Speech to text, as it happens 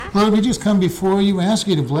Lord, we just come before you, ask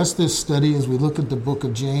you to bless this study as we look at the book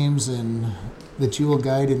of James, and that you will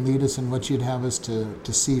guide and lead us in what you'd have us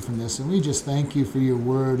to see from this. And we just thank you for your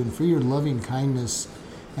word and for your loving kindness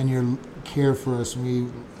and your care for us. And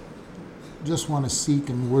we just want to seek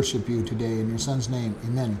and worship you today. In your Son's name,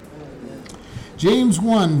 amen. James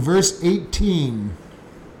 1, verse 18.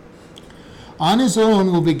 On his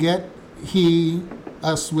own will beget he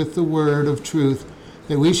us with the word of truth,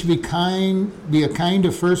 that we should be a kind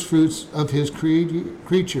of first fruits of his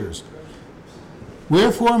creatures.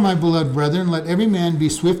 Wherefore, my beloved brethren, let every man be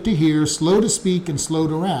swift to hear, slow to speak, and slow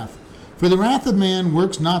to wrath. For the wrath of man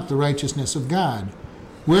works not the righteousness of God.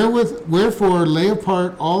 Wherefore, lay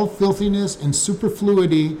apart all filthiness and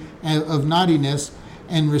superfluity of naughtiness,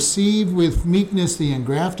 and receive with meekness the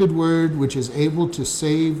engrafted word, which is able to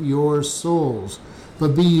save your souls.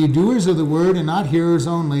 But be ye doers of the word, and not hearers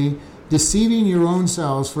only, deceiving your own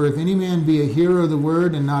selves. For if any man be a hearer of the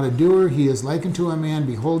word and not a doer, he is like unto a man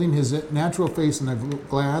beholding his natural face in a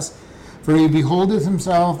glass. For he beholdeth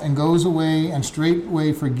himself and goes away, and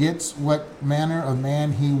straightway forgets what manner of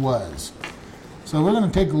man he was. So we're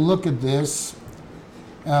going to take a look at this.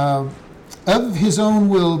 Of his own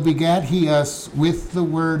will begat he us with the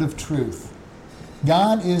word of truth.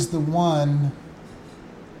 God is the one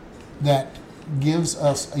that gives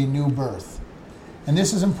us a new birth. And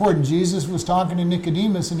this is important. Jesus was talking to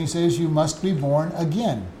Nicodemus, and he says, you must be born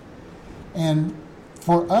again. And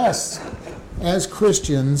for us, as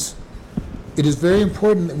Christians, it is very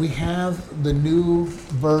important that we have the new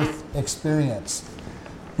birth experience.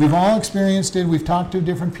 We've all experienced it. We've talked to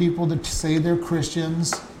different people that say they're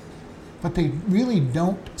Christians, but they really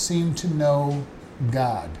don't seem to know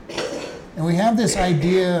God. And we have this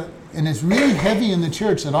idea, and it's really heavy in the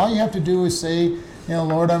church, that all you have to do is say,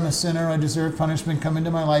 Lord, I'm a sinner, I deserve punishment, come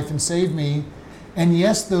into my life and save me. And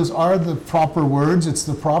yes, those are the proper words, it's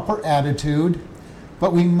the proper attitude,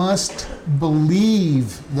 but we must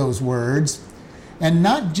believe those words. And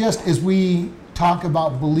not just as we talk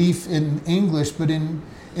about belief in English, but in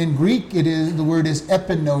Greek, the word is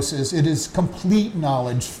epignosis. It is complete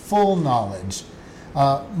knowledge, full knowledge,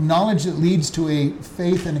 knowledge that leads to a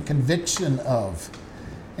faith and a conviction of.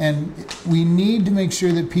 And we need to make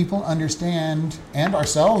sure that people understand, and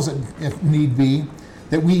ourselves if need be,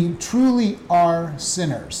 that we truly are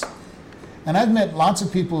sinners. And I've met lots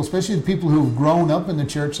of people, especially the people who have grown up in the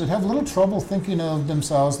church, that have a little trouble thinking of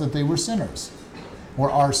themselves that they were sinners or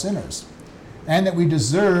are sinners, and that we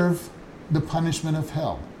deserve the punishment of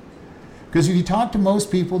hell. Because if you talk to most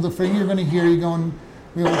people, the thing you're going to hear, you're going,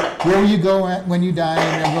 where will you go when you die?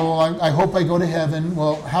 And they'll go, well, I hope I go to heaven.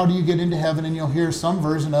 Well, how do you get into heaven? And you'll hear some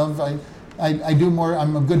version of, I do more,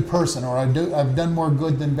 I'm a good person, or I've done more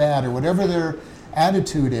good than bad, or whatever their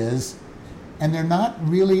attitude is. And they're not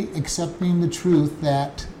really accepting the truth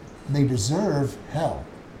that they deserve hell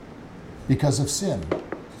because of sin.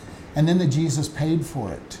 And then that Jesus paid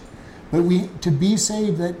for it. But to be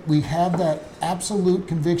saved, that we have that absolute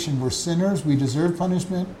conviction. We're sinners, we deserve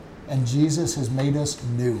punishment, and Jesus has made us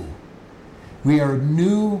new. We are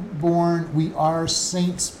newborn, we are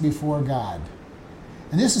saints before God.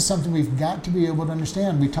 And this is something we've got to be able to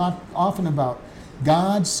understand. We talk often about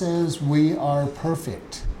God says we are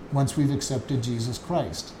perfect once we've accepted Jesus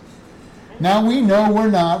Christ. Now we know we're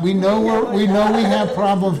not. We know we have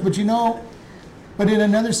problems, but in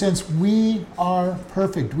another sense, we are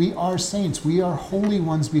perfect. We are saints. We are holy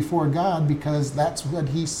ones before God because that's what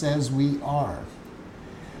he says we are.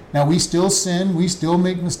 Now, we still sin, we still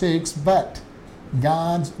make mistakes, but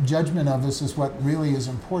God's judgment of us is what really is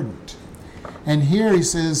important. And here he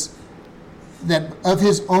says that of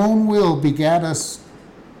his own will begat us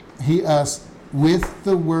with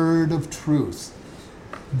the word of truth.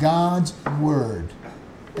 God's word.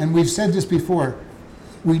 And we've said this before.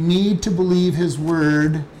 We need to believe his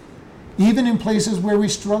word, even in places where we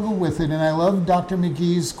struggle with it. And I love Dr.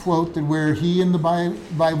 McGee's quote that where he and the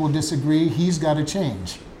Bible disagree, he's got to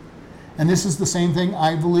change. And this is the same thing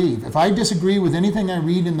I believe. If I disagree with anything I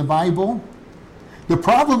read in the Bible, the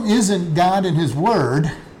problem isn't God and his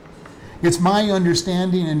word. It's my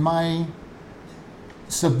understanding and my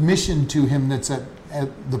submission to him that's at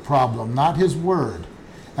the problem, not his word.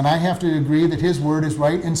 And I have to agree that his word is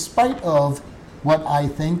right in spite of what I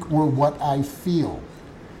think or what I feel.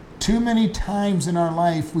 Too many times in our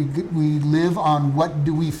life we live on what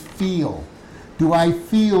do we feel. Do I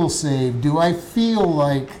feel saved? Do I feel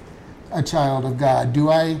like a child of God? Do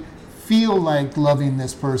I feel like loving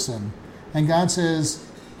this person? And God says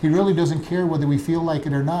he really doesn't care whether we feel like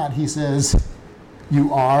it or not. He says,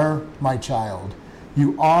 you are my child.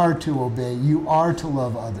 You are to obey. You are to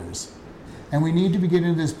love others. And we need to be getting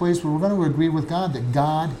into this place where we're going to agree with God that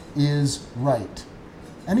God is right.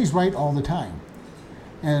 And he's right all the time.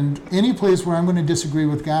 And any place where I'm going to disagree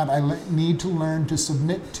with God, I need to learn to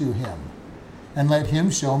submit to him and let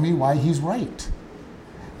him show me why he's right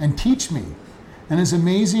and teach me. And it's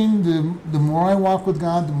amazing, the more I walk with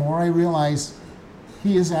God, the more I realize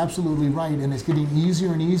he is absolutely right. And it's getting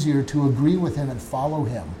easier and easier to agree with him and follow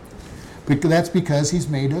him. But that's because he's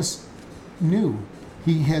made us new.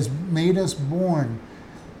 He has made us born.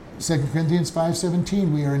 2 Corinthians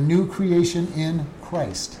 5:17, we are a new creation in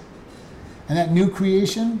Christ. And that new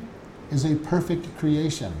creation is a perfect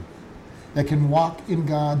creation that can walk in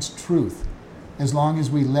God's truth as long as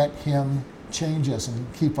we let him change us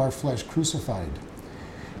and keep our flesh crucified.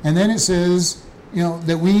 And then it says,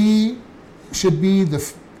 that we should be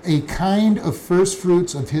a kind of first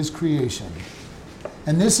fruits of his creation.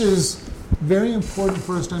 And this is very important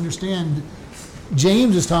for us to understand.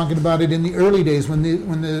 James is talking about it in the early days when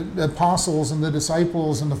the apostles and the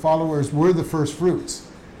disciples and the followers were the first fruits.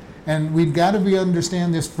 And we've got to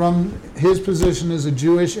understand this from his position as a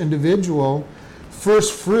Jewish individual.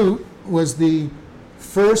 First fruit was the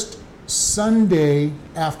first Sunday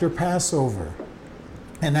after Passover.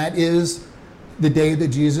 And that is the day that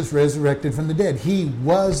Jesus resurrected from the dead. He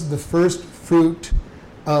was the first fruit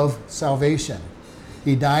of salvation.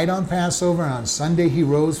 He died on Passover, and on Sunday he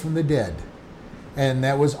rose from the dead. And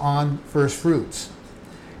that was on first fruits.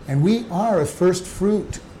 And we are a first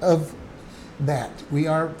fruit of that. We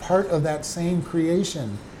are part of that same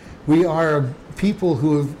creation. We are people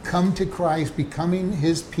who have come to Christ, becoming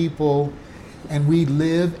his people, and we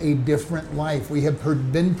live a different life. We have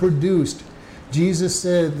been produced. Jesus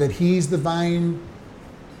said that he's the vine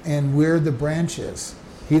and we're the branches.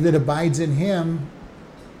 He that abides in him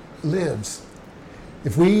lives.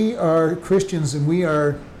 If we are Christians and we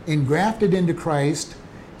are engrafted into Christ,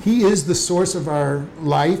 he is the source of our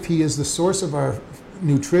life. He is the source of our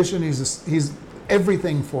nutrition. He's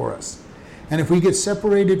everything for us. And if we get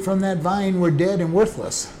separated from that vine, we're dead and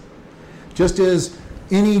worthless. Just as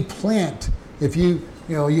any plant, if you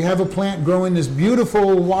have a plant growing this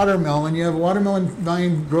beautiful watermelon, you have a watermelon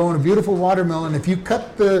vine growing a beautiful watermelon. If you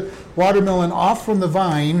cut the watermelon off from the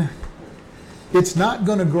vine, it's not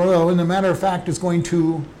going to grow. And as a matter of fact, it's going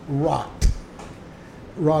to rot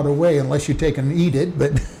away unless you take and eat it.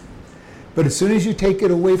 But as soon as you take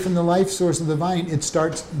it away from the life source of the vine, it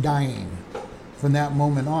starts dying from that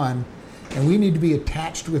moment on. And we need to be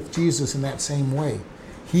attached with Jesus in that same way.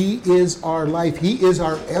 He is our life. He is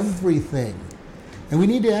our everything. And we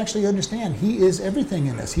need to actually understand he is everything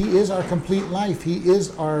in us. He is our complete life. He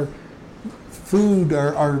is our food,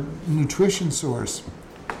 our nutrition source.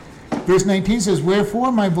 Verse 19 says,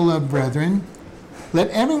 "Wherefore, my beloved brethren, let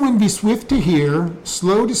everyone be swift to hear,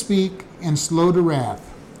 slow to speak, and slow to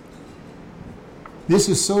wrath." This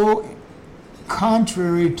is so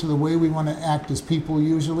contrary to the way we want to act as people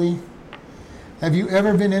usually. Have you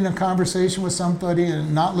ever been in a conversation with somebody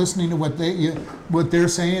and not listening to what they're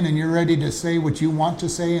saying, and you're ready to say what you want to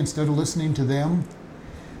say instead of listening to them?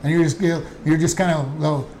 And you're just kind of,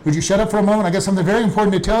 well, would you shut up for a moment? I got something very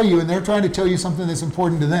important to tell you, and they're trying to tell you something that's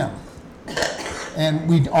important to them. And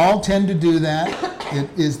we all tend to do that. It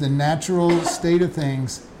is the natural state of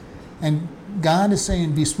things. And God is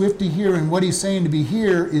saying, be swift to hear, and what he's saying to be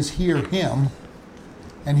here is hear him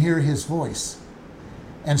and hear his voice,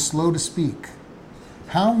 and slow to speak.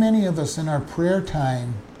 How many of us in our prayer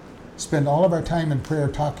time spend all of our time in prayer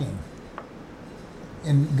talking?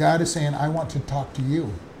 And God is saying, I want to talk to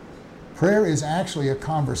you. Prayer is actually a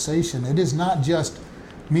conversation. It is not just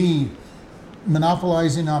me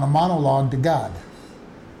monopolizing on a monologue to God.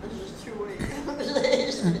 It's a two-way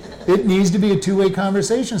conversation. It needs to be a two-way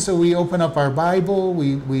conversation. So we open up our Bible,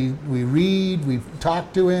 we read, we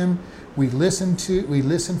talk to him, we listen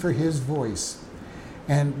for his voice.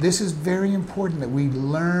 And this is very important, that we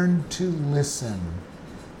learn to listen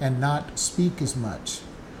and not speak as much.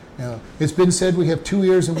 It's been said we have 2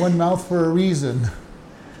 ears and 1 mouth for a reason.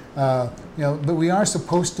 But we are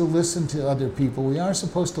supposed to listen to other people. We are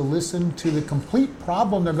supposed to listen to the complete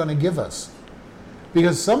problem they're going to give us.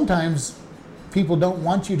 Because sometimes people don't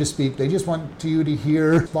want you to speak. They just want you to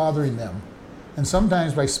hear bothering them. And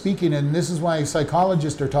sometimes by speaking, and this is why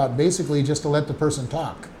psychologists are taught basically just to let the person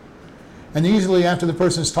talk. And usually after the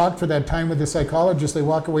person's talked for that time with the psychologist, they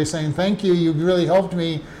walk away saying, thank you, you really helped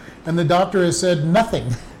me. And the doctor has said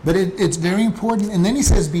nothing. But it's very important. And then he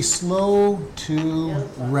says, be slow to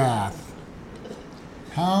wrath.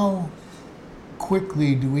 How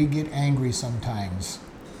quickly do we get angry sometimes?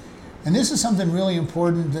 And this is something really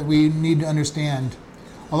important that we need to understand.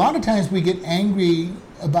 A lot of times we get angry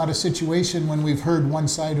about a situation when we've heard one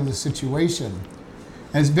side of the situation.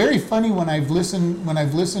 And it's very funny when I've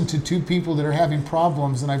listened to two people that are having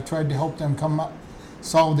problems and I've tried to help them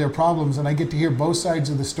solve their problems, and I get to hear both sides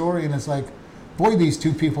of the story, and it's like, boy, these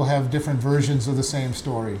two people have different versions of the same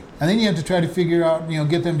story. And then you have to try to figure out,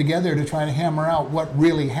 get them together to try to hammer out what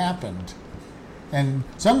really happened. And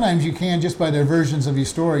sometimes you can, just by their versions of your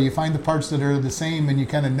story, you find the parts that are the same and you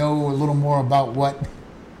kind of know a little more about what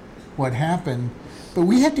happened. But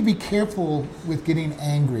we have to be careful with getting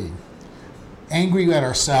angry. Angry at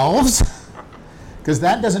ourselves, because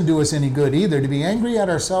that doesn't do us any good either. To be angry at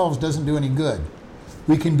ourselves doesn't do any good.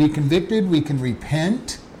 We can be convicted, we can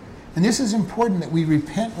repent. And this is important, that we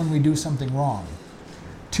repent when we do something wrong.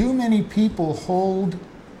 Too many people hold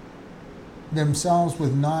themselves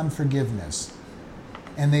with non-forgiveness.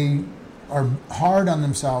 And they are hard on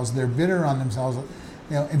themselves, they're bitter on themselves.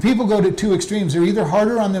 And people go to two extremes. They're either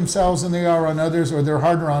harder on themselves than they are on others, or they're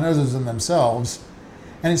harder on others than themselves.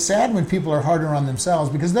 And it's sad when people are harder on themselves,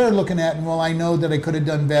 because they're looking at, well, I know that I could have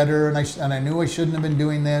done better, and I knew I shouldn't have been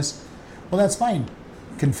doing this. Well, that's fine.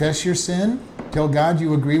 Confess your sin, tell God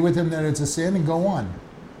you agree with him that it's a sin, and go on.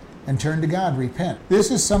 And turn to God, repent.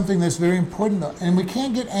 This is something that's very important, and we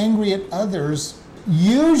can't get angry at others.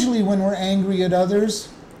 Usually when we're angry at others,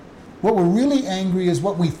 what we're really angry is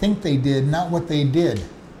what we think they did, not what they did.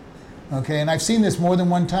 Okay, and I've seen this more than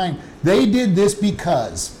one time. They did this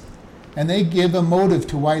because, and they give a motive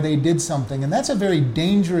to why they did something, and that's a very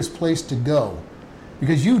dangerous place to go,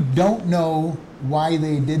 because you don't know why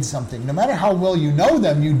they did something. No matter how well you know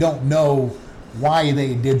them, you don't know why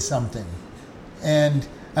they did something. And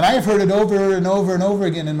I have heard it over and over and over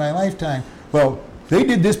again in my lifetime. Well, they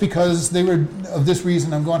did this because they were of this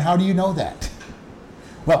reason. I'm going, how do you know that?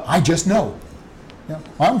 Well, I just know. Well,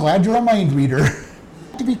 I'm glad you're a mind reader.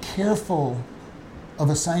 To be careful of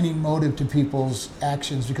assigning motive to people's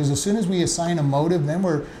actions, because as soon as we assign a motive, then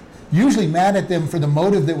we're usually mad at them for the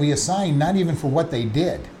motive that we assign, not even for what they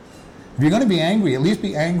did. If you're going to be angry, at least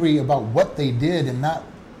be angry about what they did and not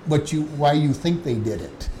why you think they did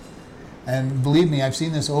it. And believe me, I've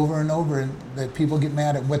seen this over and over, that people get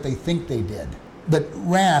mad at what they think they did. But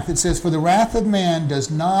wrath, it says, for the wrath of man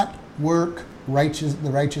does not work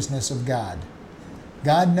the righteousness of God.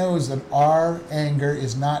 God knows that our anger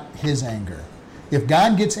is not his anger. If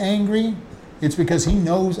God gets angry, it's because he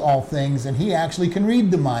knows all things, and he actually can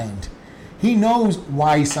read the mind. He knows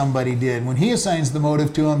why somebody did. When he assigns the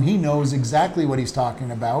motive to him, he knows exactly what he's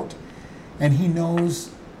talking about, and he knows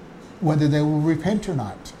whether they will repent or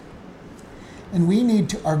not.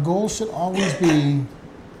 And our goal should always be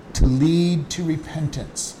to lead to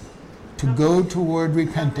repentance, to go toward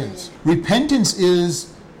repentance. Repentance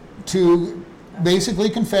is to basically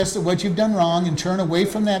confess that what you've done wrong and turn away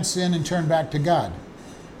from that sin and turn back to God.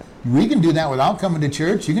 We can do that without coming to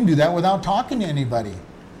church. You can do that without talking to anybody.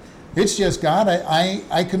 It's just, God,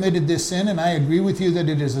 I committed this sin, and I agree with you that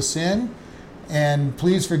it is a sin, and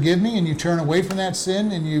please forgive me. And you turn away from that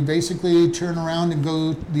sin, and you basically turn around and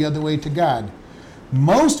go the other way to God.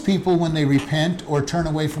 Most people, when they repent or turn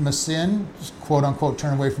away from a sin, quote unquote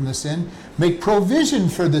turn away from the sin, make provision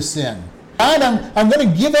for the sin. God, I'm going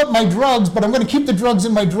to give up my drugs, but I'm going to keep the drugs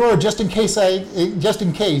in my drawer just in case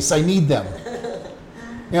I need them.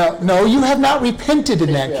 No, you have not repented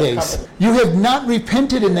in that case. You have not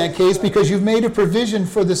repented in that case, because you've made a provision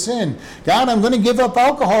for the sin. God, I'm going to give up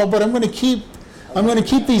alcohol, but I'm going to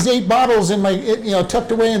keep these 8 bottles in my,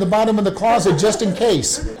 tucked away in the bottom of the closet just in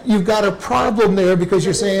case. You've got a problem there, because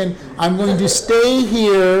you're saying, I'm going to stay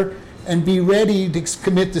here and be ready to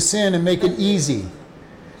commit the sin and make it easy.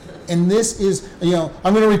 And this is,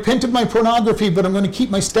 I'm going to repent of my pornography, but I'm going to keep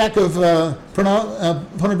my stack of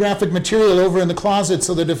pornographic material over in the closet,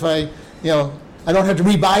 so that if I don't have to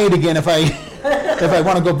rebuy it again if I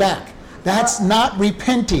want to go back. That's not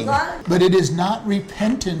repenting. But it is not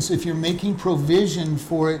repentance if you're making provision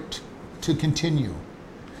for it to continue.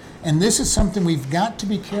 And this is something we've got to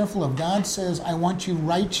be careful of. God says, I want you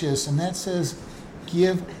righteous, and that says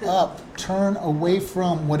give up, turn away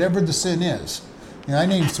from whatever the sin is. I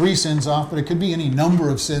named 3 sins off, but it could be any number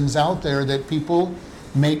of sins out there that people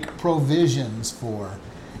make provisions for.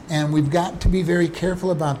 And we've got to be very careful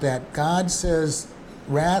about that. God says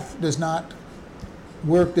wrath does not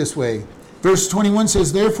work this way. Verse 21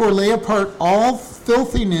 says, therefore lay apart all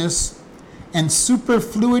filthiness and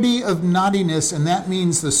superfluity of naughtiness, and that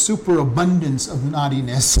means the superabundance of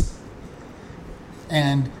naughtiness.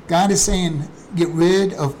 And God is saying, get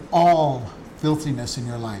rid of all filthiness in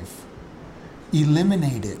your life.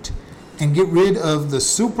 Eliminate it and get rid of the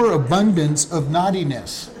superabundance of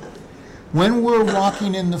naughtiness. When we're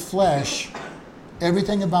walking in the flesh,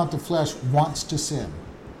 Everything about the flesh wants to sin.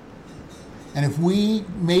 And if we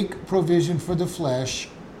make provision for the flesh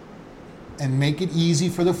and make it easy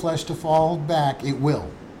for the flesh to fall back, it will.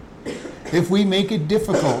 If we make it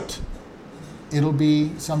difficult, it'll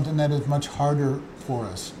be something that is much harder for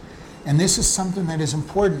us. And this is something that is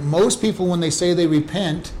important. Most people, when they say they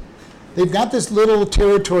repent, they've got this little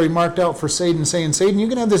territory marked out for Satan, saying, Satan, you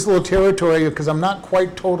can have this little territory because I'm not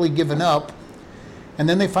quite totally given up. And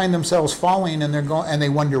then they find themselves falling, and they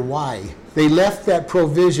wonder why. They left that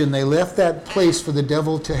provision, they left that place for the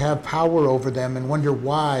devil to have power over them, and wonder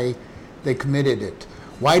why they committed it.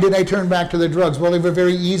 Why did I turn back to the drugs? Well, they were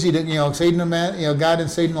very easy to, God and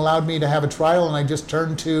Satan allowed me to have a trial, and I just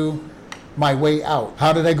turned to my way out.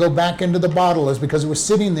 How did I go back into the bottle? Is because it was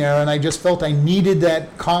sitting there, and I just felt I needed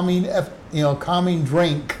that calming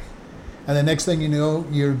drink. And the next thing you know,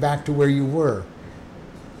 you're back to where you were.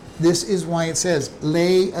 This is why it says,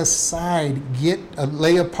 lay aside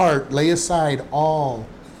all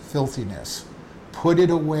filthiness. Put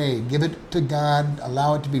it away. Give it to God.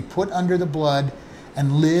 Allow it to be put under the blood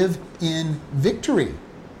and live in victory.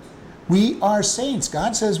 We are saints.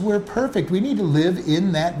 God says we're perfect. We need to live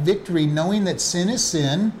in that victory, knowing that sin is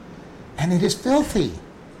sin and it is filthy.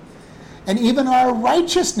 And even our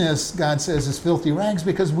righteousness, God says, is filthy rags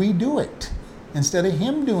because we do it instead of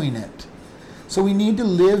Him doing it. So we need to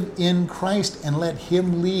live in Christ and let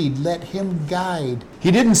Him lead, let Him guide. He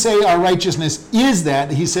didn't say our righteousness is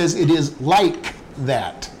that. He says it is like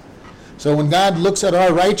that. So when God looks at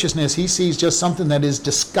our righteousness, He sees just something that is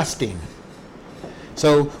disgusting.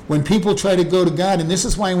 So when people try to go to God, and this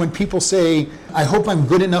is why when people say, I hope I'm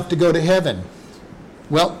good enough to go to heaven.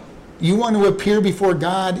 Well, you want to appear before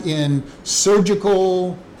God in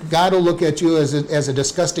surgical, God will look at you as a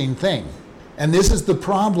disgusting thing. And this is the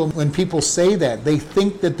problem when people say that. They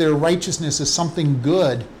think that their righteousness is something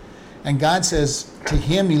good. And God says to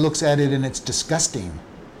Him, He looks at it and it's disgusting.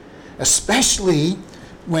 Especially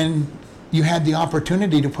when you had the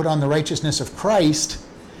opportunity to put on the righteousness of Christ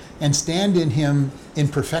and stand in Him in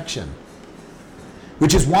perfection.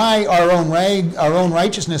 Which is why our own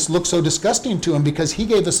righteousness looks so disgusting to Him, because He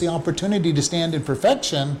gave us the opportunity to stand in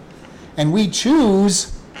perfection, and we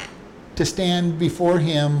choose to stand before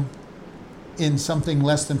Him in something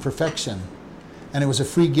less than perfection. And it was a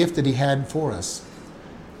free gift that He had for us.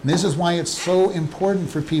 And this is why it's so important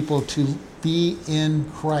for people to be in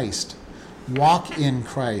Christ, walk in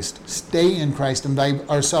Christ, stay in Christ. And by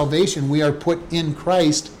our salvation, we are put in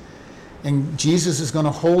Christ, and Jesus is going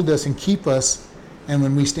to hold us and keep us. And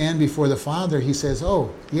when we stand before the Father, He says,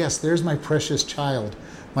 oh, yes, there's my precious child,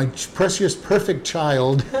 my precious, perfect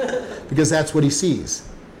child, because that's what He sees.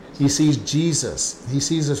 He sees Jesus. He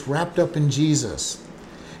sees us wrapped up in Jesus.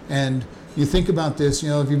 And you think about this,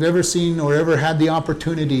 if you've ever seen or ever had the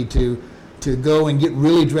opportunity to go and get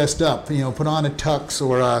really dressed up, put on a tux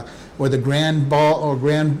or the grand ball or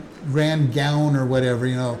grand gown or whatever,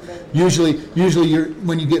 Usually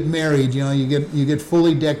when you get married, you get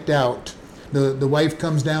fully decked out. The wife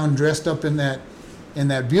comes down dressed up in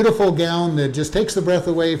that beautiful gown that just takes the breath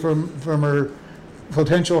away from her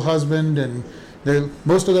potential husband, and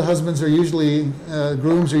most of the husbands are usually,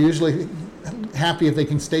 grooms are usually happy if they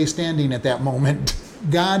can stay standing at that moment.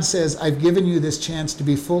 God says, I've given you this chance to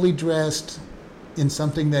be fully dressed in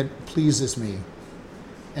something that pleases me.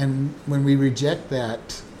 And when we reject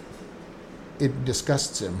that, it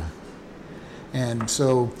disgusts Him. And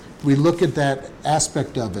so we look at that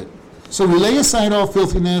aspect of it. So we lay aside all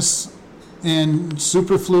filthiness and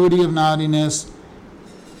superfluity of naughtiness,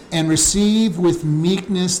 and receive with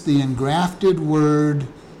meekness the engrafted word,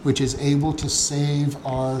 which is able to save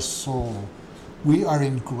our soul. We are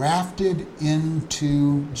engrafted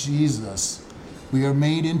into Jesus. We are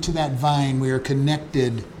made into that vine. We are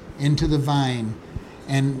connected into the vine.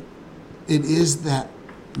 And it is that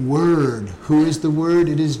word. Who is the word?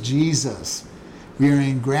 It is Jesus. We are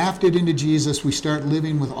engrafted into Jesus. We start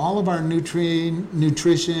living with all of our nutrition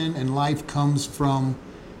and life comes from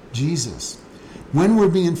Jesus. When we're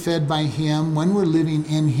being fed by Him, when we're living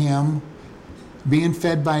in Him, being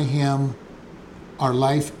fed by Him, our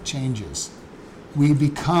life changes. We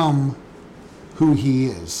become who He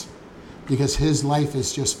is, because His life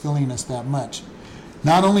is just filling us that much.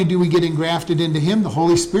 Not only do we get engrafted into Him, the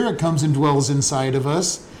Holy Spirit comes and dwells inside of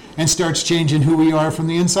us and starts changing who we are from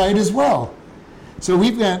the inside as well. So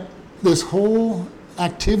we've got this whole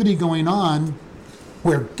activity going on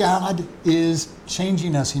where God is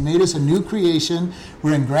changing us. He made us a new creation.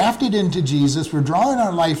 We're engrafted into Jesus. We're drawing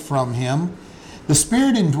our life from Him. The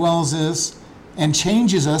Spirit indwells us and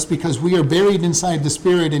changes us because we are buried inside the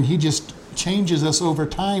Spirit, and He just changes us over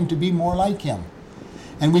time to be more like Him.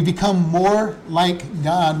 and we become more like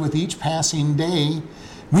God with each passing day.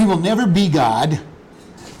 We will never be God.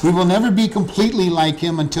 We will never be completely like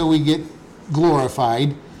him until we get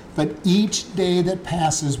glorified. But each day that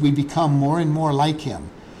passes, we become more and more like him.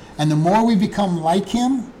 And the more we become like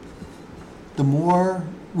him, the more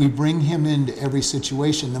we bring him into every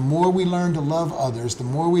situation. The more we learn to love others, the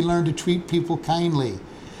more we learn to treat people kindly,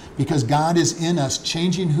 because God is in us,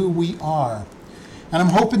 changing who we are. And I'm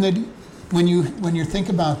hoping that when you think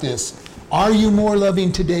about this, are you more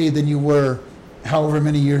loving today than you were however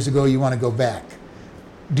many years ago you want to go back?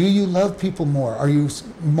 Do you love people more? Are you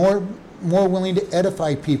more willing to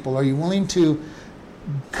edify people? Are you willing to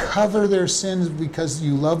cover their sins because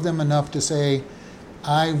you love them enough to say,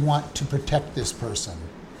 I want to protect this person.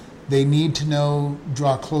 They need to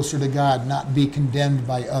draw closer to God, not be condemned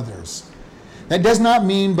by others. That does not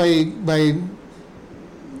mean by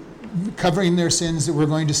covering their sins that we're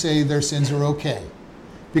going to say their sins are okay,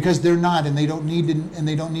 because they're not, and they don't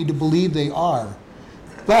need to believe they are.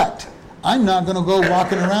 But I'm not going to go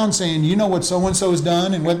walking around saying, you know what so and so's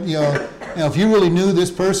done, and what if you really knew this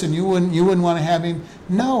person, you wouldn't want to have him.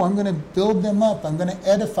 No, I'm going to build them up. I'm going to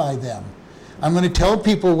edify them. I'm going to tell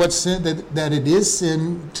people what sin, that it is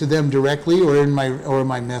sin to them directly or in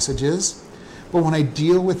my messages. But when I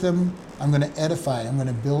deal with them, I'm going to edify. I'm going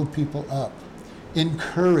to build people up.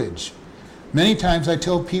 Encourage. Many times I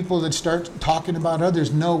tell people that start talking about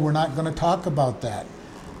others, no, we're not going to talk about that.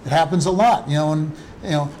 It happens a lot, and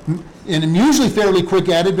I'm usually fairly quick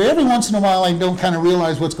at it, but every once in a while I don't kind of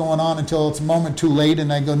realize what's going on until it's a moment too late,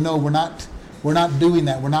 and I go, no, we're not doing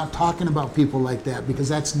that. We're not talking about people like that, because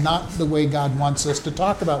that's not the way God wants us to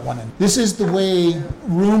talk about one another. This is the way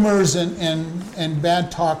rumors and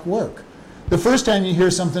bad talk work. The first time you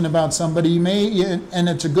hear something about somebody, and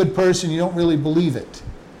it's a good person, you don't really believe it.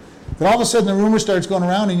 But all of a sudden the rumor starts going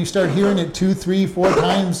around and you start hearing it 2, 3, 4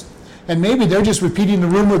 times, and maybe they're just repeating the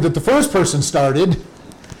rumor that the first person started.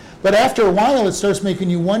 But after a while it starts making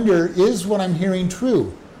you wonder, is what I'm hearing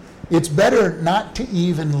true? It's better not to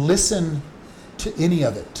even listen to any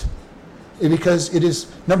of it, because it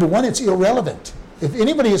is, number one, it's irrelevant. If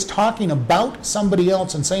anybody is talking about somebody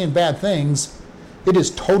else and saying bad things, it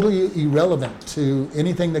is totally irrelevant to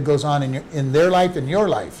anything that goes on in their life and your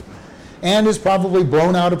life, and is probably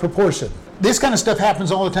blown out of proportion. This kind of stuff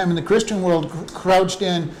happens all the time in the Christian world, crouched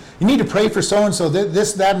in, you need to pray for so-and-so,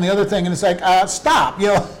 this, that, and the other thing, and it's like, stop,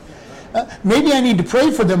 maybe I need to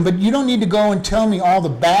pray for them, but you don't need to go and tell me all the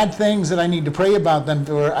bad things that I need to pray about them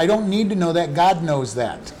for. I don't need to know that. God knows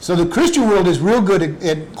that. So the Christian world is real good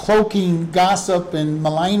at cloaking gossip and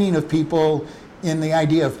maligning of people in the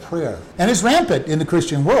idea of prayer. And it's rampant in the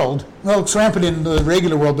Christian world. Well, it's rampant in the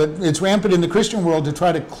regular world, but it's rampant in the Christian world to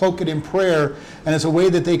try to cloak it in prayer, and it's a way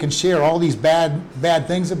that they can share all these bad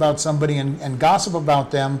things about somebody and gossip about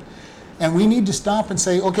them. And we need to stop and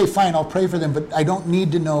say, okay, fine, I'll pray for them, but I don't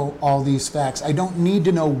need to know all these facts. I don't need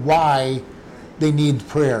to know why they need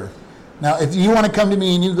prayer. Now, if you want to come to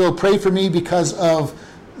me and you go, pray for me because of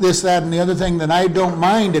this, that, and the other thing, then I don't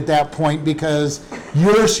mind at that point, because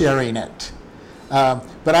you're sharing it.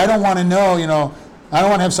 But I don't want to know, I don't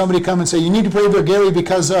want to have somebody come and say, you need to pray for Gary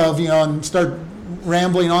because of, and start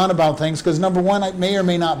rambling on about things, because number one, it may or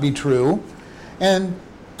may not be true. And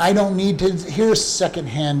I don't need to hear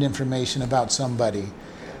secondhand information about somebody.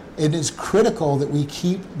 It is critical that we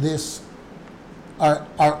keep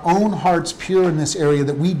our own hearts pure in this area,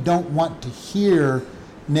 that we don't want to hear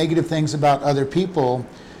negative things about other people.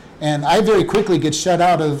 And I very quickly get shut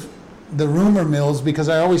out of the rumor mills, because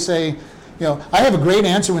I always say, I have a great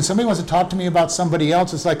answer when somebody wants to talk to me about somebody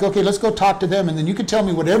else. It's like, okay, let's go talk to them, and then you can tell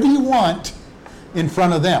me whatever you want in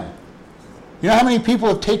front of them. You know how many people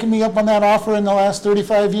have taken me up on that offer in the last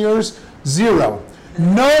 35 years? 0.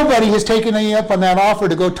 Nobody has taken me up on that offer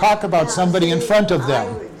to go talk about somebody in front of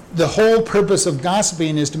them. The whole purpose of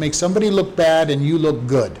gossiping is to make somebody look bad and you look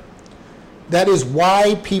good. That is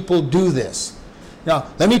why people do this. Now,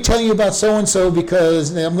 let me tell you about so-and-so,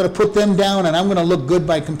 because I'm going to put them down and I'm going to look good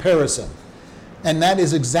by comparison. And that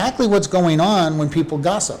is exactly what's going on when people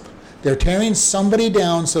gossip. They're tearing somebody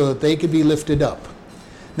down so that they could be lifted up.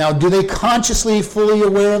 Now, do they consciously fully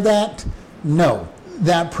aware of that? No.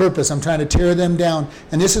 That purpose, I'm trying to tear them down.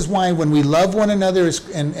 And this is why when we love one another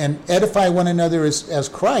and edify one another as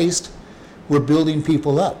Christ, we're building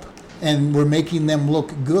people up. And we're making them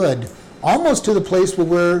look good, almost to the place where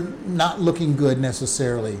we're not looking good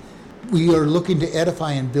necessarily. We are looking to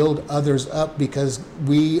edify and build others up, because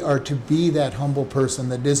we are to be that humble person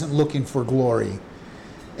that isn't looking for glory.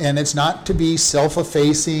 And it's not to be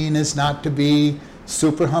self-effacing, it's not to be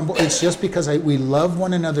super humble. It's just because we love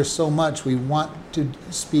one another so much, we want to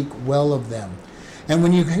speak well of them. And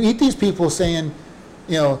when you meet these people saying,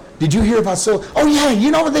 did you hear about so? Oh yeah,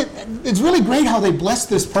 it's really great how they bless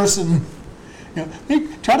this person.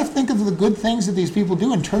 Try to think of the good things that these people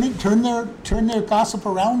do and turn their gossip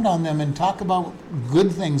around on them and talk about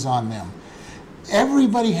good things on them.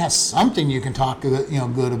 Everybody has something you can talk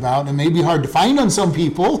good about. It may be hard to find on some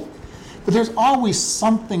people, but there's always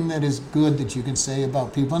something that is good that you can say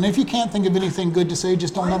about people. And if you can't think of anything good to say,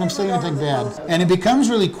 just don't let them say anything bad. And it becomes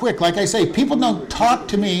really quick. Like I say, people don't talk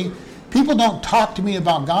to me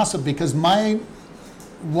about gossip because my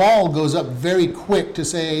wall goes up very quick to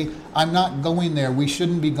say, I'm not going there. We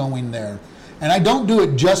shouldn't be going there. And I don't do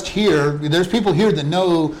it just here. There's people here that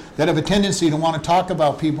know that have a tendency to want to talk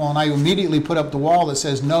about people, and I immediately put up the wall that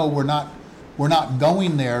says, no, we're not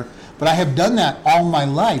going there. But I have done that all my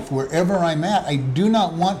life. Wherever I'm at, I do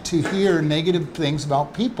not want to hear negative things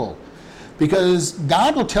about people, because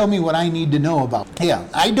God will tell me what I need to know about. Yeah,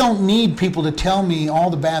 I don't need people to tell me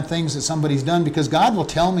all the bad things that somebody's done, because God will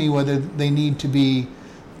tell me whether they need to be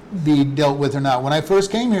dealt with or not. When I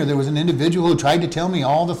first came here, there was an individual who tried to tell me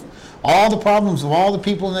all the problems of all the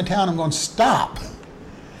people in the town. I'm going, stop.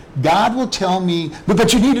 God will tell me,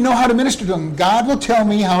 but you need to know how to minister to them. God will tell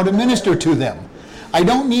me how to minister to them. I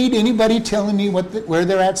don't need anybody telling me where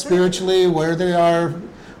they're at spiritually, where they are,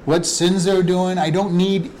 what sins they're doing. I don't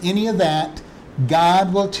need any of that.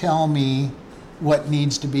 God will tell me what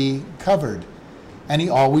needs to be covered. And he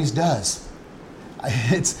always does.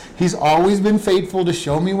 He's always been faithful to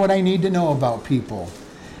show me what I need to know about people.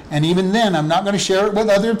 And even then, I'm not going to share it with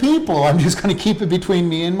other people. I'm just going to keep it between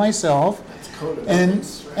me and myself. And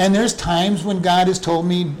there's times when God has told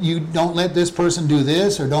me, you don't let this person do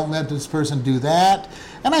this, or don't let this person do that.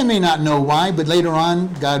 And I may not know why, but later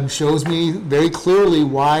on, God shows me very clearly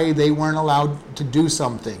why they weren't allowed to do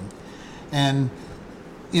something. And,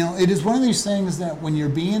 it is one of these things that when you're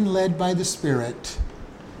being led by the Spirit,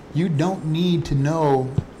 you don't need to know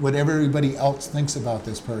what everybody else thinks about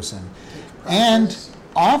this person. And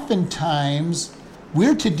oftentimes,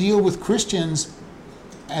 we're to deal with Christians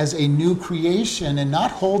as a new creation and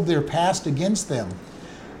not hold their past against them.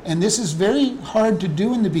 And this is very hard to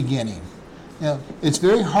do in the beginning. It's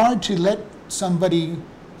very hard to let somebody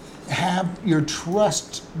have your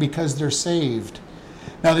trust because they're saved.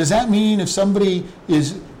 Now, does that mean if somebody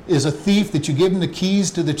is a thief that you give them the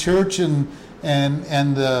keys to the church and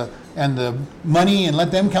the money and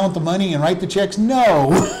let them count the money and write the checks?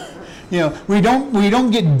 No. We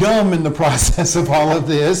don't get dumb in the process of all of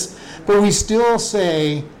this, but we still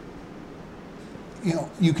say,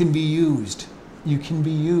 you can be used. You can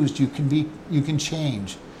be used. You can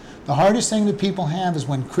change. The hardest thing that people have is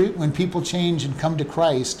when people change and come to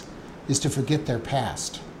Christ is to forget their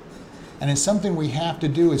past. And it's something we have to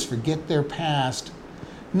do, is forget their past,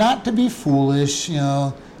 not to be foolish,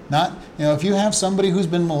 if you have somebody who's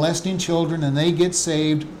been molesting children and they get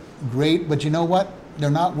saved, great, but you know what?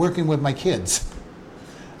 They're not working with my kids.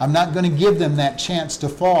 I'm not going to give them that chance to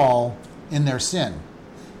fall in their sin.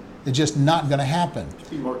 It's just not going to happen.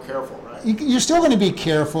 Be more careful, right? You're still going to be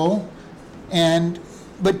careful,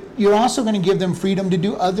 but you're also going to give them freedom to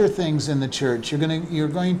do other things in the church. You're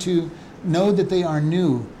going to know that they are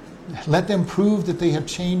new. Let them prove that they have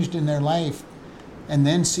changed in their life, and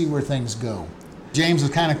then see where things go. James is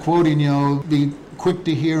kind of quoting, be quick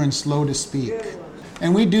to hear and slow to speak.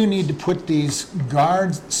 And we do need to put these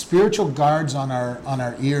guards, spiritual guards on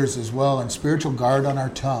our ears as well, and spiritual guard on our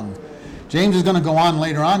tongue. James is going to go on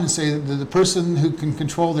later on and say that the person who can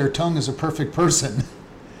control their tongue is a perfect person.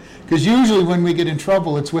 Because usually when we get in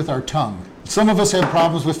trouble, it's with our tongue. Some of us have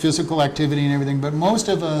problems with physical activity and everything, but most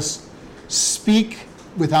of us speak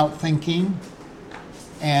without thinking,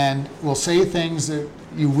 and will say things that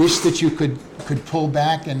you wish that you could pull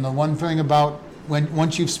back. And the one thing about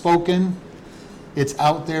once you've spoken, it's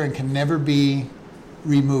out there and can never be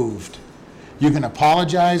removed. You can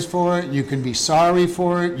apologize for it, you can be sorry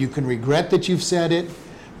for it, you can regret that you've said it,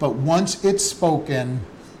 but once it's spoken,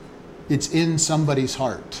 it's in somebody's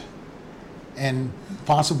heart, and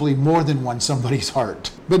possibly more than one somebody's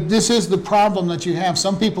heart. But this is the problem that you have.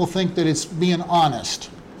 Some people think that it's being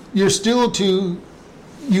honest. You're still to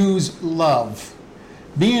use love.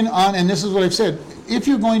 Being on, and this is what I've said, if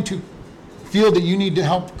you're going to feel that you need to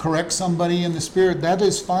help correct somebody in the Spirit, that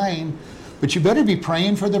is fine, but you better be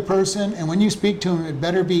praying for the person, and when you speak to them, it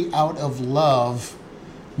better be out of love,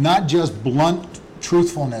 not just blunt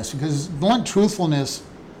truthfulness, because blunt truthfulness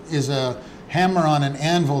is a hammer on an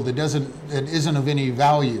anvil that isn't of any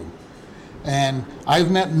value. And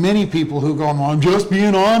I've met many people who go, well, I'm just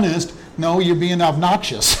being honest. No, you're being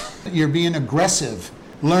obnoxious. You're being aggressive.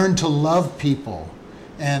 Learn to love people.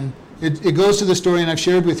 And it goes to the story, and I've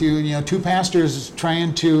shared with you, two pastors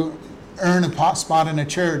trying to earn a spot in a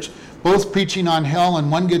church, both preaching on hell,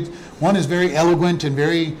 and one is very eloquent and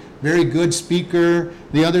very, very good speaker.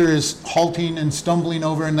 The other is halting and stumbling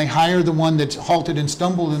over, and they hire the one that's halted and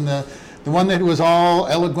stumbled, and the one that was all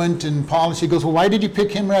eloquent and polished, he goes, well, why did you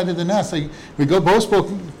pick him rather than us? Both spoke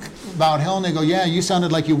about hell, and they go, yeah, you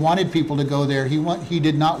sounded like you wanted people to go there. He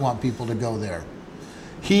did not want people to go there.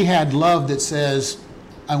 He had love that says,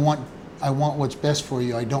 I want what's best for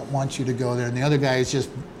you. I don't want you to go there. And the other guy is just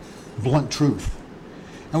blunt truth.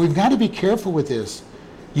 And we've got to be careful with this.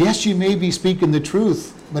 Yes, you may be speaking the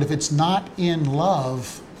truth, but if it's not in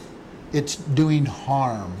love, it's doing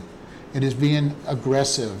harm. It is being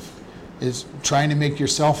aggressive. It's trying to make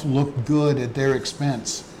yourself look good at their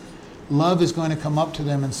expense. Love is going to come up to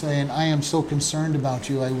them and saying, I am so concerned about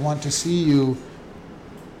you. I want to see you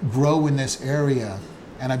grow in this area,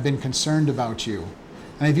 and I've been concerned about you.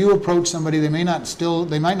 And if you approach somebody, they might not still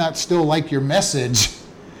like your message,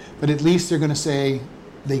 but at least they're going to say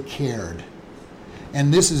they cared.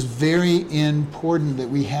 And this is very important that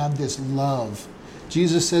we have this love.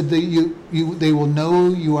 Jesus said that they will know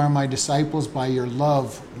you are my disciples by your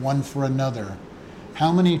love one for another.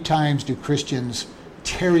 How many times do Christians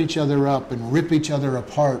tear each other up and rip each other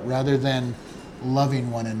apart rather than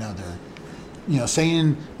loving one another?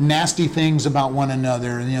 Saying nasty things about one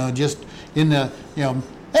another, just in the,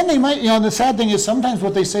 and they might, the sad thing is sometimes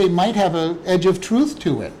what they say might have an edge of truth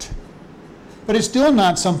to it. But it's still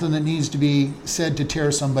not something that needs to be said to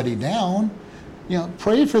tear somebody down.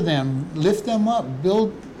 Pray for them, lift them up,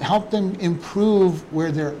 help them improve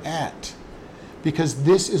where they're at. Because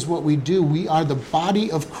this is what we do. We are the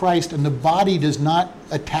body of Christ, and the body does not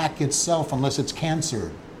attack itself unless it's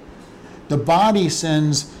cancer. The body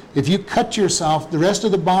sends, if you cut yourself, the rest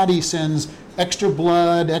of the body sends extra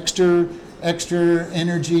blood, extra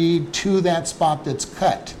energy to that spot that's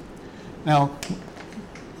cut. Now,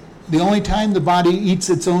 the only time the body eats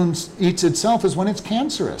itself is when it's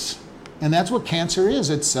cancerous. And that's what cancer is.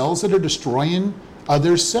 It's cells that are destroying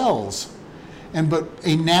other cells. But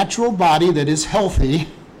a natural body that is healthy,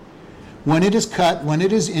 when it is cut, when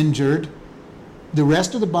it is injured, the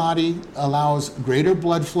rest of the body allows greater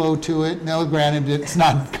blood flow to it. Now, granted, it's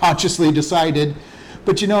not consciously decided,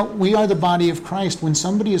 but we are the body of Christ. When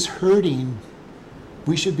somebody is hurting,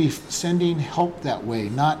 we should be sending help that way,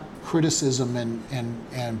 not criticism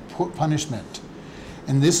and punishment.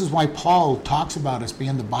 And this is why Paul talks about us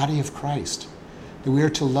being the body of Christ. That we are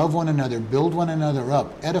to love one another, build one another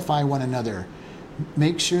up, edify one another,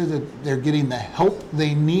 make sure that they're getting the help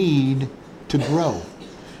they need to grow,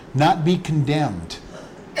 not be condemned.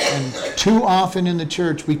 And too often in the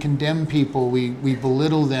church we condemn people, we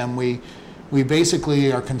belittle them, we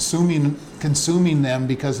basically are consuming them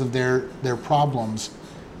because of their problems.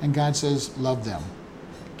 And God says, love them,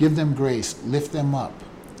 give them grace, lift them up.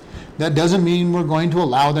 That doesn't mean we're going to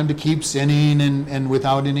allow them to keep sinning and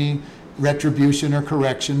without any retribution or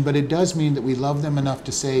correction, but it does mean that we love them enough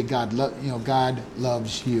to say, God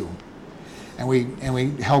loves you, and we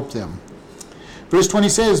help them. Verse 20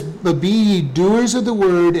 says, "But be ye doers of the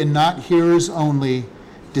word, and not hearers only,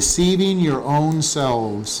 deceiving your own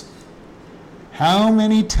selves." How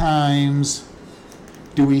many times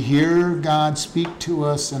do we hear God speak to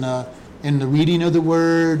us in the reading of the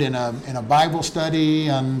word, in a Bible study,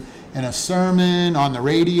 in a sermon, on the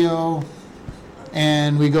radio,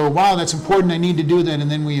 and we go, wow, that's important, I need to do that,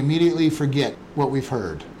 and then we immediately forget what we've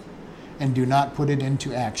heard and do not put it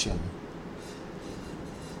into action.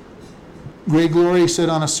 Ray Glory said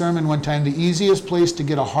on a sermon one time, the easiest place to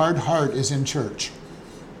get a hard heart is in church.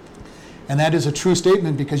 And that is a true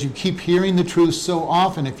statement, because you keep hearing the truth so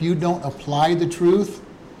often. If you don't apply the truth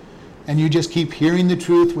and you just keep hearing the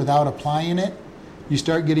truth without applying it, you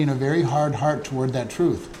start getting a very hard heart toward that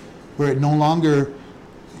truth, where it no longer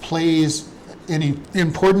plays any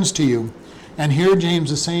importance to you. And here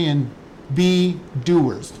James is saying, be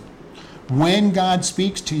doers. When God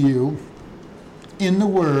speaks to you in the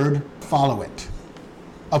word, follow it.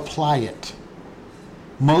 Apply it.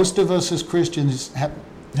 Most of us as Christians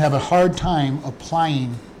have a hard time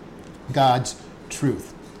applying God's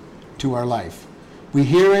truth to our life. We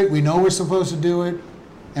hear it, we know we're supposed to do it,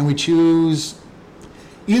 and we choose,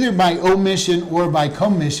 either by omission or by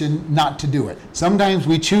commission, not to do it. Sometimes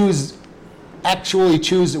we actually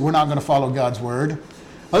choose that we're not going to follow God's word.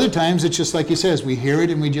 Other times it's just like he says, we hear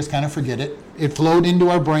it and we just kind of forget it. It flowed into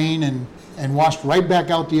our brain and washed right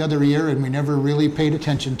back out the other ear, and we never really paid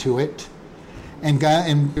attention to it. And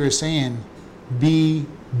we're saying, be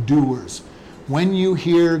doers. When you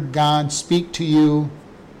hear God speak to you,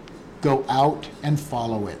 go out and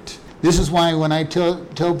follow it. This is why when I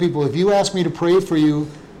tell people, if you ask me to pray for you,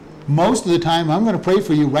 most of the time I'm going to pray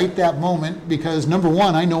for you right that moment, because number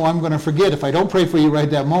one, I know I'm going to forget. If I don't pray for you right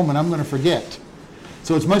that moment, I'm going to forget.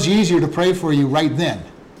 So it's much easier to pray for you right then.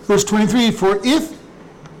 Verse 23, for if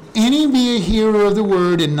any be a hearer of the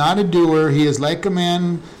word and not a doer, he is like a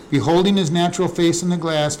man beholding his natural face in the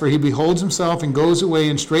glass, for he beholds himself and goes away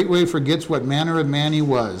and straightway forgets what manner of man he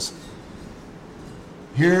was.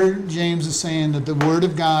 Here James is saying that the word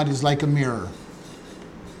of God is like a mirror.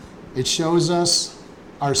 It shows us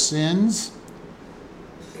our sins,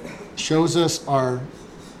 shows us our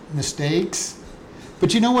mistakes,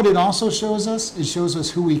 but you know what it also shows us? It shows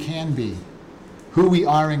us who we can be, who we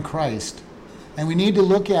are in Christ. And we need to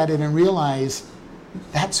look at it and realize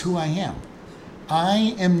that's who I am.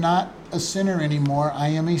 I am not a sinner anymore. I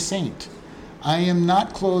am a saint. I am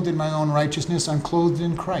not clothed in my own righteousness. I'm clothed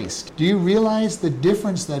in Christ. Do you realize the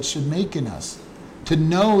difference that should make in us? To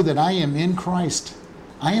know that I am in Christ.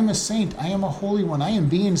 I am a saint. I am a holy one. I am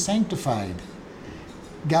being sanctified.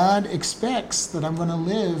 God expects that I'm going to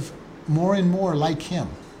live more and more like him.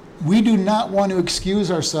 We do not want to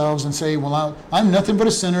excuse ourselves and say, well, I'm nothing but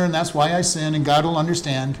a sinner and that's why I sin and God will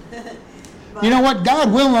understand. You know what?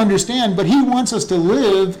 God will understand, but he wants us to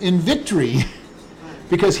live in victory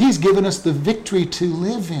because he's given us the victory to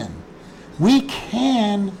live in. We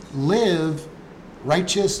can live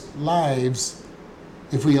righteous lives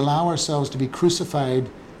if we allow ourselves to be crucified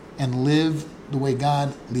and live the way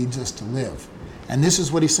God leads us to live. And this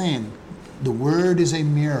is what he's saying. The word is a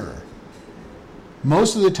mirror.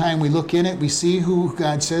 Most of the time we look in it, we see who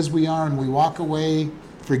God says we are, and we walk away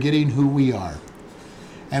forgetting who we are.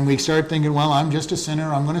 And we start thinking, well, I'm just a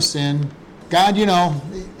sinner, I'm going to sin. God,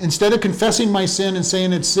 instead of confessing my sin and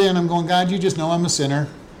saying it's sin, I'm going, God, you just know I'm a sinner.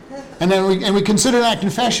 And then we consider that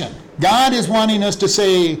confession. God is wanting us to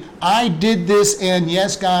say, I did this, and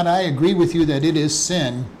yes, God, I agree with you that it is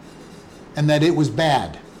sin, and that it was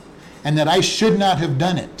bad, and that I should not have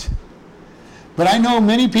done it. But I know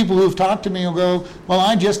many people who have talked to me will go, well,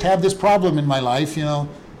 I just have this problem in my life,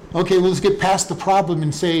 Okay, well, let's get past the problem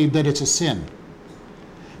and say that it's a sin.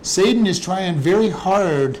 Satan is trying very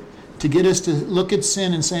hard to get us to look at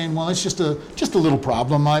sin and saying, well, it's just a little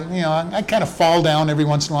problem. I kind of fall down every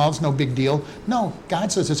once in a while. It's no big deal. No,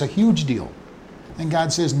 God says it's a huge deal. And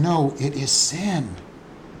God says, no, it is sin.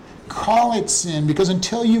 Call it sin, because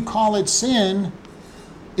until you call it sin,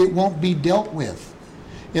 it won't be dealt with.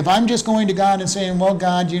 If I'm just going to God and saying, well,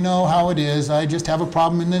 God, you know how it is. I just have a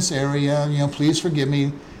problem in this area. Please forgive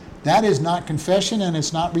me. That is not confession, and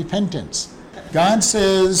it's not repentance. God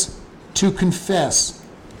says to confess.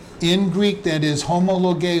 In Greek, that is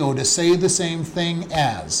homologeo, to say the same thing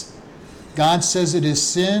as. God says it is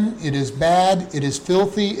sin, it is bad, it is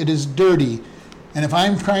filthy, it is dirty. And if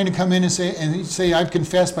I'm trying to come in and say I've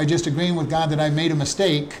confessed by just agreeing with God that I made a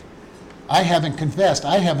mistake, I haven't confessed.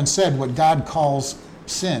 I haven't said what God calls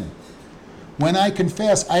sin. When I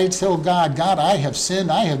confess, I tell God, I have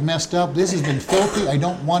sinned, I have messed up, this has been filthy, I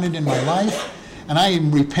don't want it in my life, and I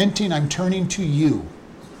am repenting, I'm turning to you.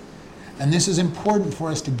 And this is important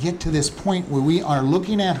for us to get to this point where we are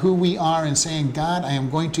looking at who we are and saying, God, I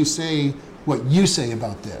am going to say what you say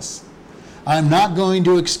about this. I'm not going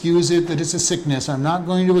to excuse it that it's a sickness. I'm not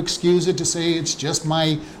going to excuse it to say it's just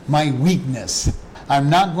my weakness. I'm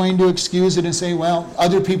not going to excuse it and say, well,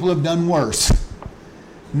 other people have done worse.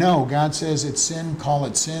 No, God says it's sin, call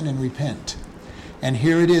it sin, and repent. And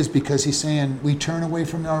here it is, because he's saying we turn away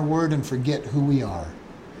from our word and forget who we are.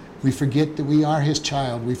 We forget that we are his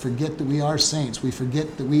child. We forget that we are saints. We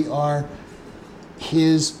forget that we are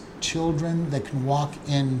his children that can walk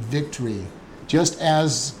in victory. Just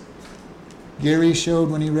as Gary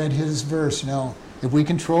showed when he read his verse, if we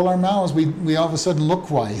control our mouths, we all of a sudden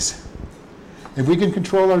look wise. If we can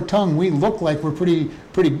control our tongue, we look like we're pretty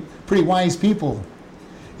wise people.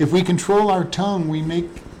 If we control our tongue, we make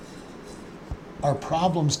our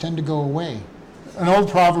problems tend to go away. An old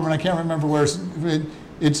proverb, and I can't remember where,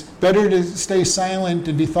 it's better to stay silent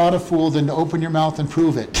and be thought a fool than to open your mouth and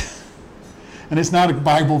prove it. And it's not a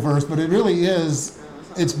Bible verse, but it really is.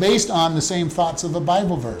 It's based on the same thoughts of a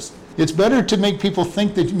Bible verse. It's better to make people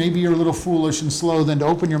think that maybe you're a little foolish and slow than to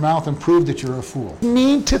open your mouth and prove that you're a fool. You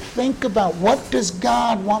need to think about, what does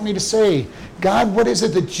God want me to say? God, what is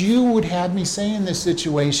it that you would have me say in this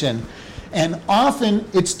situation? And often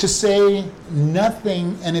it's to say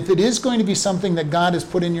nothing, and if it is going to be something that God has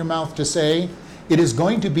put in your mouth to say, it is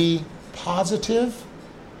going to be positive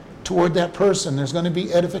toward that person. There's going to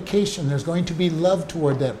be edification. There's going to be love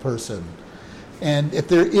toward that person. And if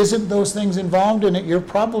there isn't those things involved in it, you're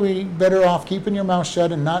probably better off keeping your mouth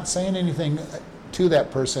shut and not saying anything to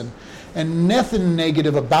that person. and nothing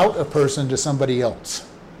negative about a person to somebody else.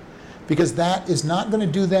 Because that is not going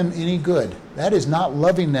to do them any good. That is not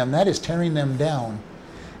loving them. That is tearing them down.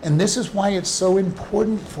 And this is why it's so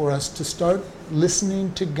important for us to start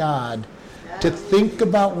listening to God, to think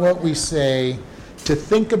about what we say, to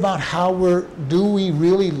think about how do we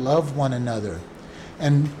really love one another.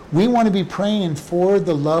 And we want to be praying for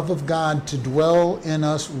the love of God to dwell in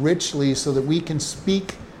us richly so that we can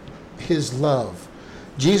speak his love.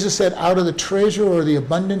 Jesus said, out of the treasure or the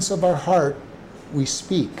abundance of our heart, we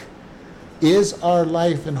speak. Is our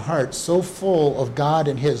life and heart so full of God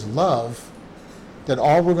and his love that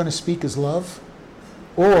all we're going to speak is love?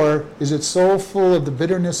 Or is it so full of the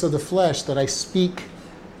bitterness of the flesh that I speak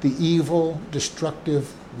the evil,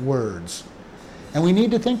 destructive words? And we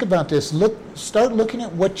need to think about this. Start looking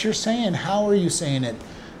at what you're saying. How are you saying it?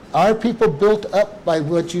 Are people built up by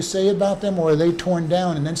what you say about them, or are they torn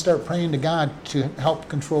down? And then start praying to God to help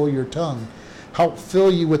control your tongue, help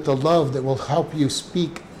fill you with the love that will help you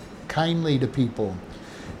speak kindly to people.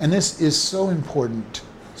 And this is so important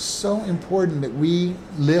that we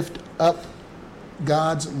lift up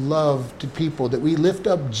God's love to people, that we lift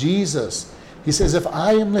up Jesus. He says, if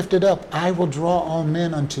I am lifted up, I will draw all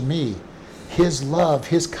men unto me. His love,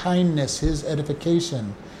 his kindness, his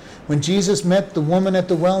edification. When Jesus met the woman at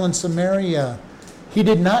the well in Samaria, he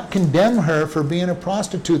did not condemn her for being a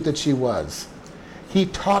prostitute that she was. He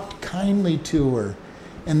talked kindly to her.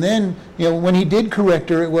 And then, when he did correct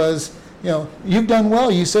her, it was, you've done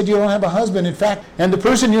well. You said you don't have a husband. In fact, and the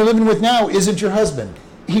person you're living with now isn't your husband.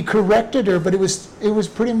 He corrected her, but it was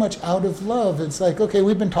pretty much out of love. It's like, okay,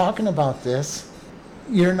 we've been talking about this.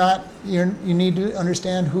 You need to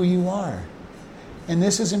understand who you are. And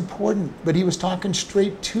this is important, but he was talking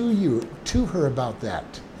straight to her about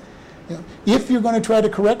that. If you're going to try to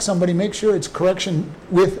correct somebody, make sure it's correction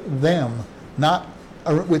with them, not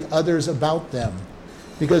with others about them.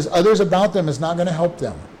 Because others about them is not going to help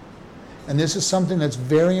them. And this is something that's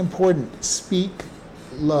very important. Speak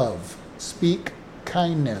love. Speak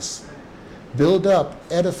kindness. Build up,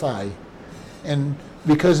 edify. And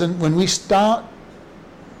because when we stop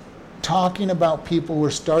talking about people,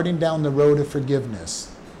 we're starting down the road of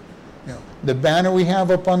forgiveness. The banner we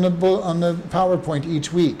have up on the PowerPoint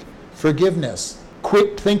each week, forgiveness.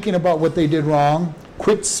 Quit thinking about what they did wrong.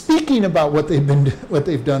 Quit speaking about what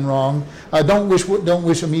they've done wrong. Don't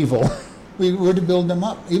wish them evil. We're to build them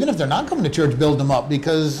up. Even if they're not coming to church, build them up,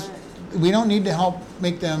 because we don't need to help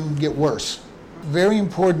make them get worse. Very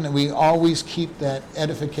important that we always keep that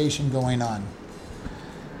edification going on.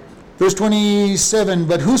 Verse 27,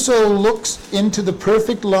 but whoso looks into the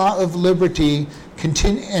perfect law of liberty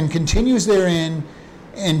and continues therein,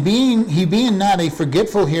 and being not a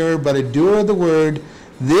forgetful hearer, but a doer of the word,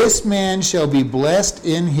 this man shall be blessed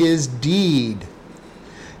in his deed.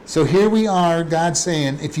 So here we are, God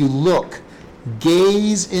saying, if you look,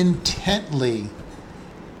 gaze intently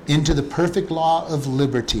into the perfect law of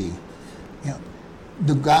liberty.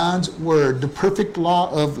 The God's word, the perfect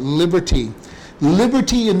law of liberty.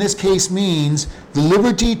 Liberty in this case means the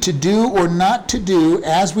liberty to do or not to do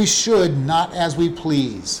as we should, not as we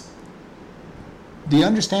please. Do you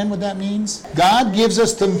understand what that means? God gives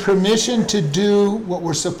us the permission to do what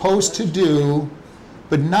we're supposed to do,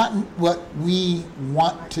 but not what we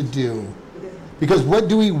want to do. Because what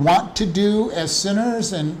do we want to do as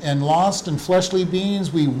sinners and lost and fleshly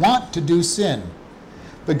beings? We want to do sin.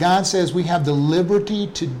 But God says we have the liberty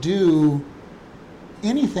to do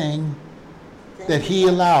anything that he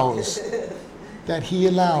allows. That he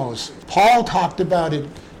allows. Paul talked about it.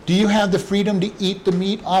 Do you have the freedom to eat the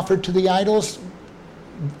meat offered to the idols?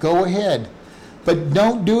 Go ahead. But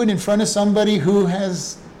don't do it in front of somebody who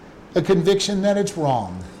has a conviction that it's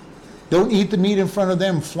wrong. Don't eat the meat in front of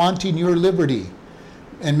them, flaunting your liberty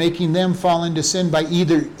and making them fall into sin by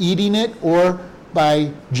either eating it or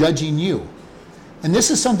by judging you. And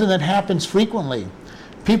this is something that happens frequently.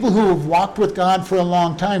 People who have walked with God for a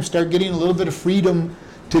long time start getting a little bit of freedom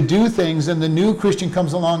to do things, and the new Christian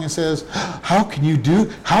comes along and says, how can you do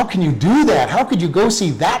that? How could you go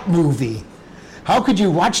see that movie? How could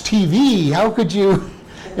you watch TV? How could you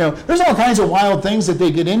there's all kinds of wild things that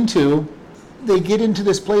they get into. They get into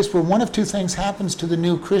this place where one of two things happens to the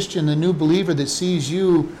new Christian, the new believer that sees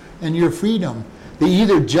you and your freedom. They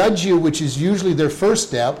either judge you, which is usually their first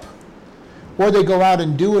step, or they go out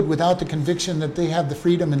and do it without the conviction that they have the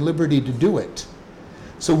freedom and liberty to do it.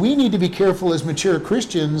 So we need to be careful as mature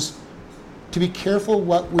Christians to be careful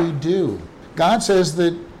what we do. God says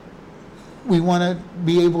that we want to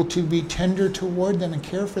be able to be tender toward them and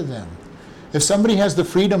care for them. If somebody has the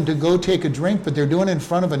freedom to go take a drink, but they're doing it in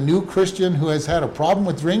front of a new Christian who has had a problem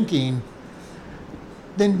with drinking,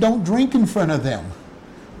 then don't drink in front of them.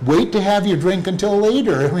 Wait to have your drink until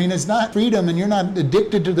later. I mean, it's not freedom and you're not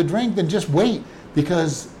addicted to the drink, then just wait,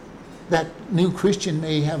 because that new Christian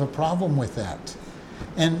may have a problem with that.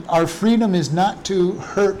 And our freedom is not to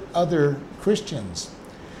hurt other Christians.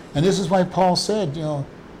 And this is why Paul said,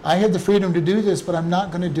 I have the freedom to do this, but I'm not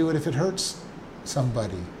going to do it if it hurts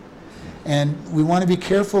somebody. And we want to be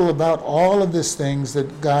careful about all of these things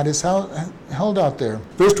that God has held out there.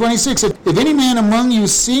 Verse 26 says, if any man among you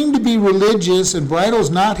seem to be religious and bridles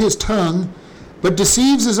not his tongue, but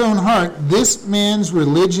deceives his own heart, this man's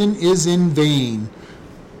religion is in vain.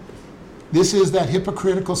 This is that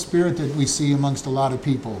hypocritical spirit that we see amongst a lot of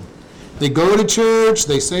people. They go to church,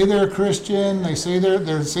 they say they're a Christian, they say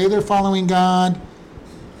they're following God,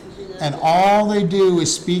 and all they do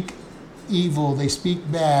is speak evil, they speak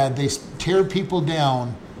bad, they tear people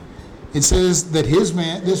down. It says that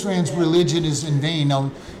this man's religion is in vain.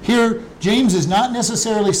 Now, here, James is not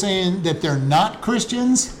necessarily saying that they're not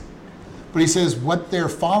Christians, but he says what they're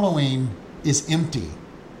following is empty,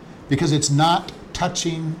 because it's not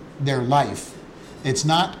touching their life. It's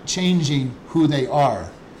not changing who they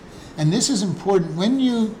are. And this is important. When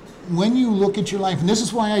you look at your life, and this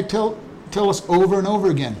is why I tell us over and over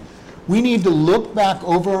again, we need to look back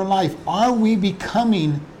over our life. Are we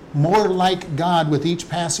becoming more like God with each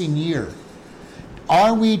passing year?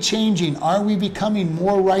 Are we changing? Are we becoming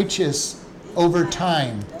more righteous over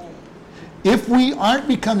time? If we aren't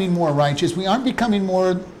becoming more righteous, we aren't becoming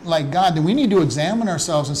more like God, then we need to examine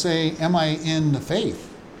ourselves and say, am I in the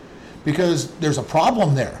faith? Because there's a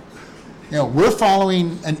problem there. We're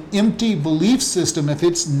following an empty belief system if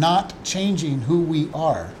it's not changing who we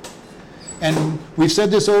are. And we've said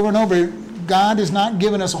this over and over. God has not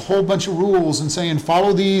given us a whole bunch of rules and saying,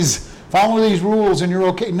 follow these rules and you're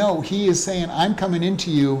okay. No, he is saying, I'm coming into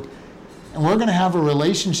you and we're going to have a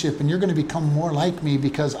relationship and you're going to become more like me,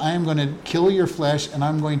 because I am going to kill your flesh and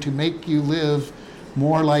I'm going to make you live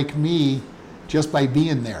more like me just by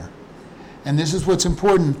being there. And this is what's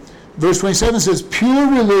important. Verse 27 says, pure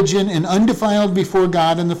religion and undefiled before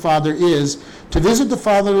God and the Father is to visit the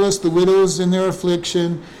fatherless, the widows in their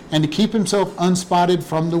affliction, and to keep himself unspotted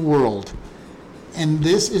from the world. And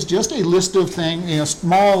this is just a list of things, a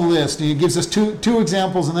small list. And he gives us two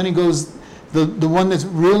examples, and then he goes, the one that's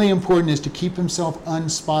really important is to keep himself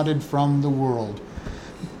unspotted from the world.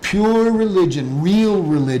 Pure religion, real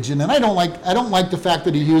religion. And I don't like the fact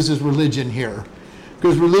that he uses religion here,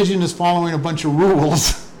 because religion is following a bunch of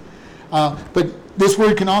rules. But this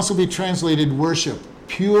word can also be translated worship.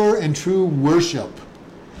 Pure and true worship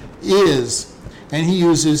is, and he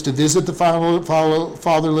uses to visit the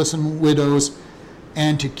fatherless and widows,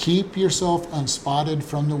 and to keep yourself unspotted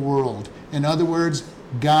from the world. In other words,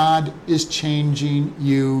 God is changing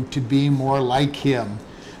you to be more like him.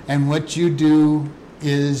 And what you do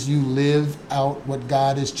is you live out what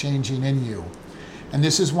God is changing in you. And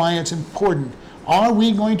this is why it's important. Are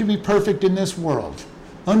we going to be perfect in this world?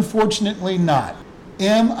 Unfortunately not.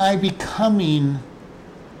 Am I becoming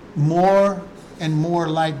more and more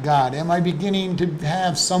like God? Am I beginning to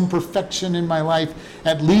have some perfection in my life,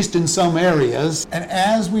 at least in some areas? And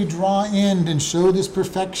as we draw in and show this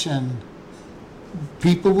perfection,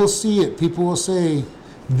 people will see it. People will say,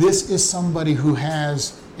 this is somebody who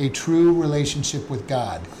has a true relationship with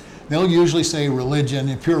God. They'll usually say religion,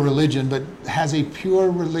 a pure religion, but has a pure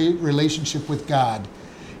relationship with God.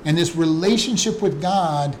 And this relationship with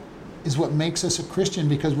God is what makes us a Christian,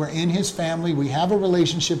 because we're in his family. We have a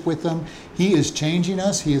relationship with him. He is changing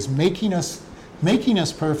us. He is making us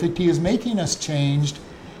perfect. He is making us changed.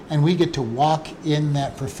 And we get to walk in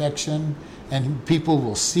that perfection. And people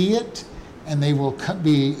will see it, and they will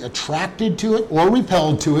be attracted to it or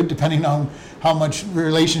repelled to it, depending on how much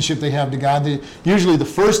relationship they have to God. Usually the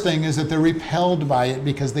first thing is that they're repelled by it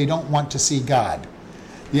because they don't want to see God.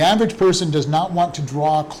 The average person does not want to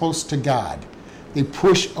draw close to God. They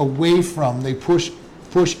push away from, they push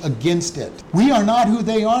against it. We are not who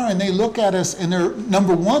they are, and they look at us, and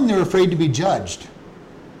number one, they're afraid to be judged,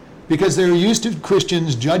 because they're used to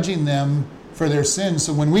Christians judging them for their sins.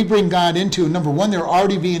 So when we bring God into it, number one, they're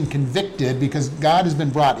already being convicted because God has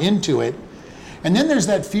been brought into it. And then there's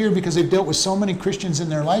that fear because they've dealt with so many Christians in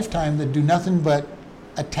their lifetime that do nothing but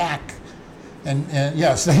attack. And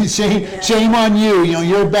yes, shame on you.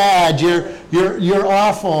 You're bad. You're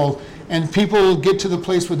awful. And people get to the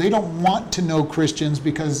place where they don't want to know Christians,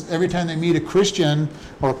 because every time they meet a Christian,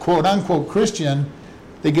 or quote unquote Christian,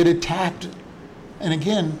 they get attacked. And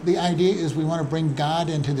again, the idea is we want to bring God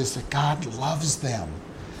into this, that God loves them.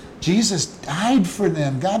 Jesus died for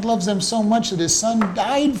them. God loves them so much that his son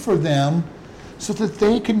died for them so that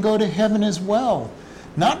they can go to heaven as well.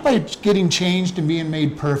 not by getting changed and being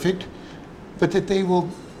made perfect, but that they will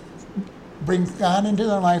bring God into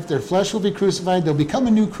their life. Their flesh will be crucified. They'll become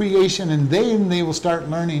a new creation, and then they will start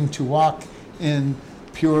learning to walk in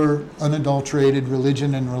pure, unadulterated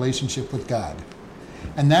religion and relationship with God.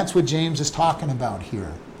 And that's what James is talking about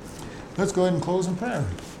here. Let's go ahead and close in prayer.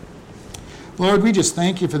 Lord, we just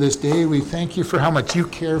thank you for this day. We thank you for how much you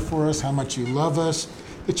care for us, how much you love us,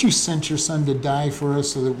 that you sent your Son to die for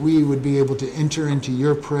us so that we would be able to enter into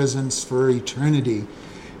your presence for eternity,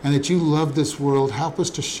 and that you love this world. Help us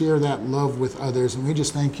to share that love with others. And we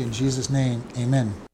just thank you in Jesus' name. Amen.